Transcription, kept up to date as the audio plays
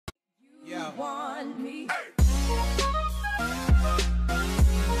want me.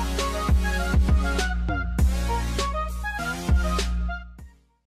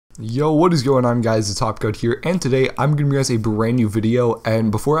 Yo, what is going on, guys? It's Top Goat here, and today I'm gonna bring you guys a brand new video.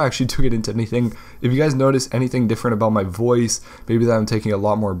 And before I actually get into anything, if you guys notice anything different about my voice, maybe that I'm taking a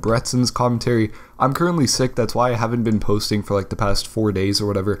lot more breaths in this commentary, I'm currently sick. That's why I haven't been posting for like the past 4 days or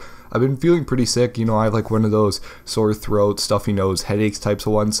whatever. I've been feeling pretty sick. You know, I have like one of those sore throat, stuffy nose, headaches types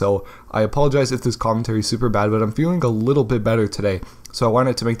of ones. So I apologize if this commentary is super bad, but I'm feeling a little bit better today. So I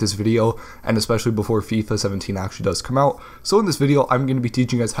wanted to make this video, and especially before FIFA 17 actually does come out. So in this video, I'm going to be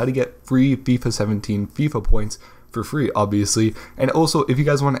teaching you guys how to get free FIFA 17 FIFA points for free, obviously. And also, if you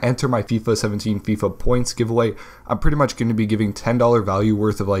guys want to enter my FIFA 17 FIFA points giveaway, I'm pretty much going to be giving $10 value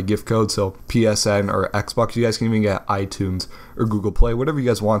worth of like gift codes. So PSN or Xbox, you guys can even get iTunes or Google Play, whatever you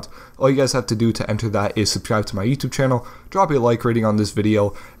guys want. All you guys have to do to enter that is subscribe to my YouTube channel, drop a like rating on this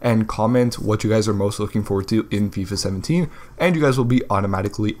video, and comment what you guys are most looking forward to in FIFA 17, and you guys will be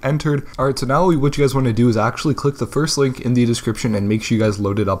automatically entered. Alright, so now what you guys want to do is actually click the first link in the description and make sure you guys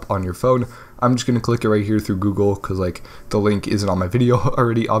load it up on your phone. I'm just going to click it right here through Google because like the link isn't on my video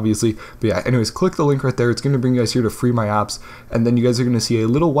already, obviously. But yeah, anyways, click the link right there. It's going to bring you guys here to free my apps, and then you guys are going to see a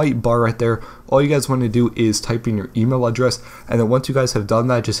little white bar right there. All you guys want to do is type in your email address, and then once you guys have done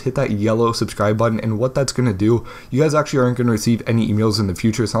that, just hit that yellow subscribe button. And what that's going to do, you guys actually aren't going to receive any emails in the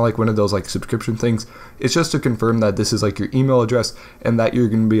future. It's not like one of those like subscription things. It's just to confirm that this is like your email address and that you're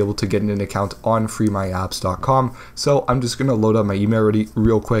going to be able to get an account on freemyapps.com. So I'm just going to load up my email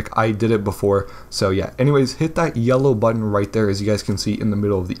real quick. I did it before. So yeah, anyways, hit that yellow button right there, as you guys can see in the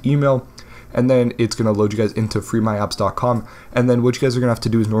middle of the email, and then it's going to load you guys into freemyapps.com. And then what you guys are going to have to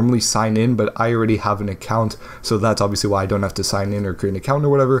do is normally sign in, but I already have an account, so that's obviously why I don't have to sign in or create an account or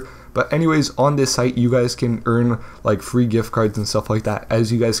whatever. But anyways, on this site, you guys can earn like free gift cards and stuff like that,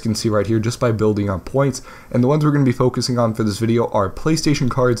 as you guys can see right here, just by building on points. And the ones we're going to be focusing on for this video are PlayStation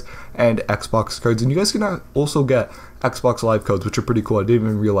cards and Xbox cards. And you guys can also get Xbox Live codes, which are pretty cool. I didn't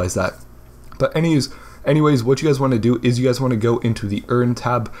even realize that. But anyways, what you guys want to do is you guys want to go into the Earn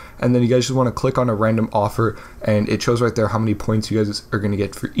tab, and then you guys just want to click on a random offer, and it shows right there how many points you guys are going to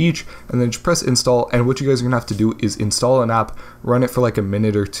get for each, and then just press install. And what you guys are going to have to do is install an app, run it for like a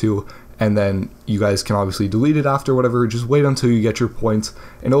minute or two, and then you guys can obviously delete it after, whatever. Just wait until you get your points.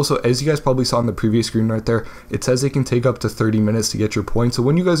 And also, as you guys probably saw on the previous screen right there, it says it can take up to 30 minutes to get your points. So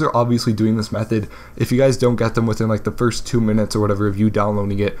when you guys are obviously doing this method, if you guys don't get them within like the first 2 minutes or whatever of you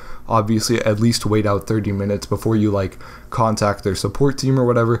downloading it, obviously at least wait out 30 minutes before you like contact their support team or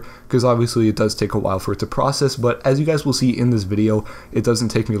whatever, because obviously it does take a while for it to process. But as you guys will see in this video, it doesn't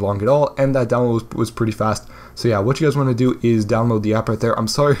take me long at all, and that download was pretty fast. So yeah, what you guys want to do is download the app right there. I'm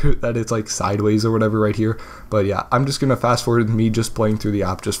sorry that it's like sideways or whatever right here, but yeah, I'm just gonna fast forward me just playing through the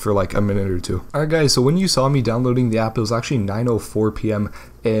app just for like a minute or two. Alright guys, so when you saw me downloading the app, it was actually 9:04 p.m.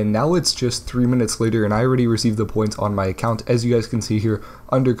 and now it's just 3 minutes later, and I already received the points on my account, as you guys can see here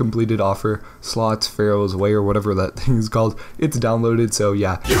under completed offer, slots, Pharaoh's Way, or whatever that thing is called. It's downloaded. So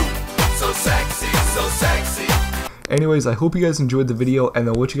yeah, So sexy, so sexy. Anyways, I hope you guys enjoyed the video, and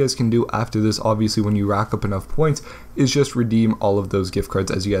then what you guys can do after this, obviously when you rack up enough points, is just redeem all of those gift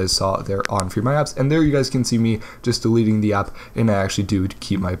cards, as you guys saw there on Free My Apps. And there you guys can see me just deleting the app, and I actually do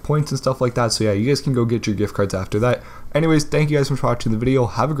keep my points and stuff like that. So yeah, you guys can go get your gift cards after that. Anyways, thank you guys so much for watching the video.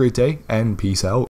 Have a great day, and peace out.